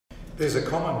There's a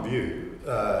common view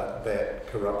that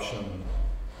corruption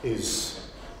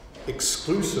is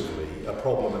exclusively a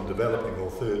problem in developing or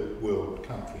third world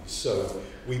countries. So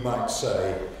we might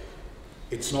say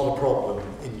it's not a problem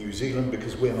in New Zealand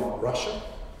because we're not Russia,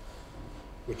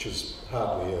 which is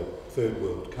hardly a third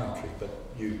world country, but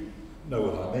you know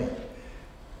what I mean.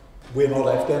 We're not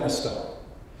Afghanistan.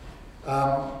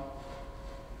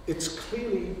 It's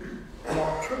clearly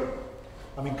not true.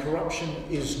 I mean, corruption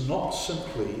is not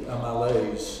simply a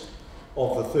malaise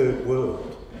of the third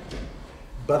world,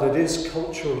 but it is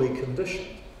culturally conditioned.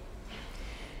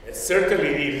 Certainly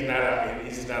it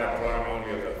is not a problem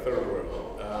only of the third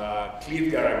world.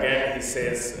 Klitgar, again, he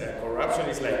says corruption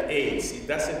is like AIDS. It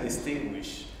doesn't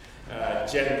distinguish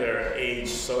gender, age,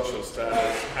 social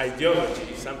status,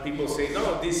 ideology. Some people say,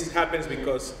 no, this happens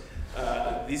because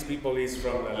these people is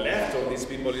from the left or these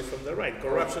people is from the right.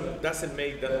 Corruption doesn't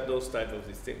make those types of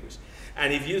distinguish.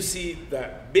 And if you see the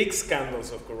big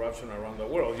scandals of corruption around the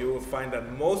world, you will find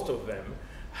that most of them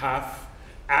have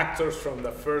actors from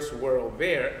the first world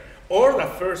there, or the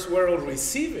first world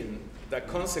receiving the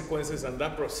consequences and the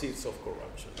proceeds of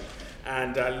corruption.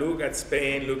 And look at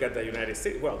Spain, look at the United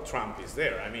States. Well, Trump is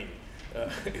there. I mean,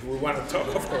 if we want to talk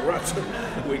of corruption,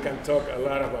 we can talk a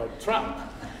lot about Trump.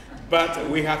 But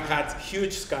we have had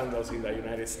huge scandals in the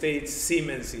United States,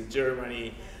 Siemens in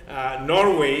Germany,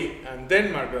 Norway and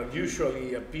Denmark that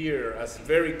usually appear as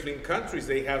very clean countries.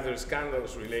 They have their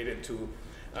scandals related to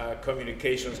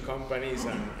communications companies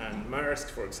and Maersk,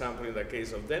 for example, in the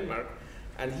case of Denmark.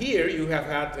 And here you have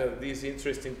had this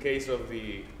interesting case of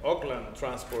the Auckland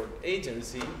Transport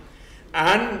Agency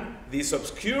and this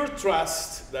obscure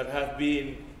trust that have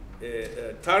been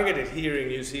targeted here in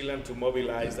New Zealand to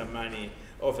mobilize the money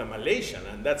of the Malaysian,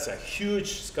 and that's a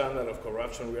huge scandal of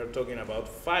corruption. We are talking about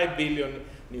 5 billion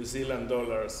New Zealand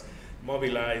dollars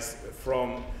mobilized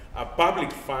from a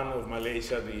public fund of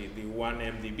Malaysia, the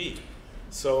 1MDB.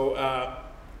 So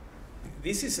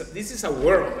this is a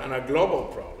world and a global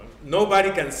problem. Nobody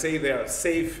can say they are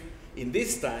safe in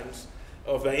these times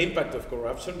of the impact of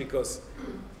corruption, because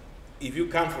if you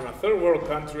come from a third world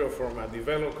country or from a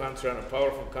developed country and a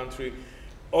powerful country,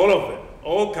 all of them,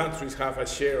 all countries have a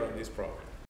share on this problem.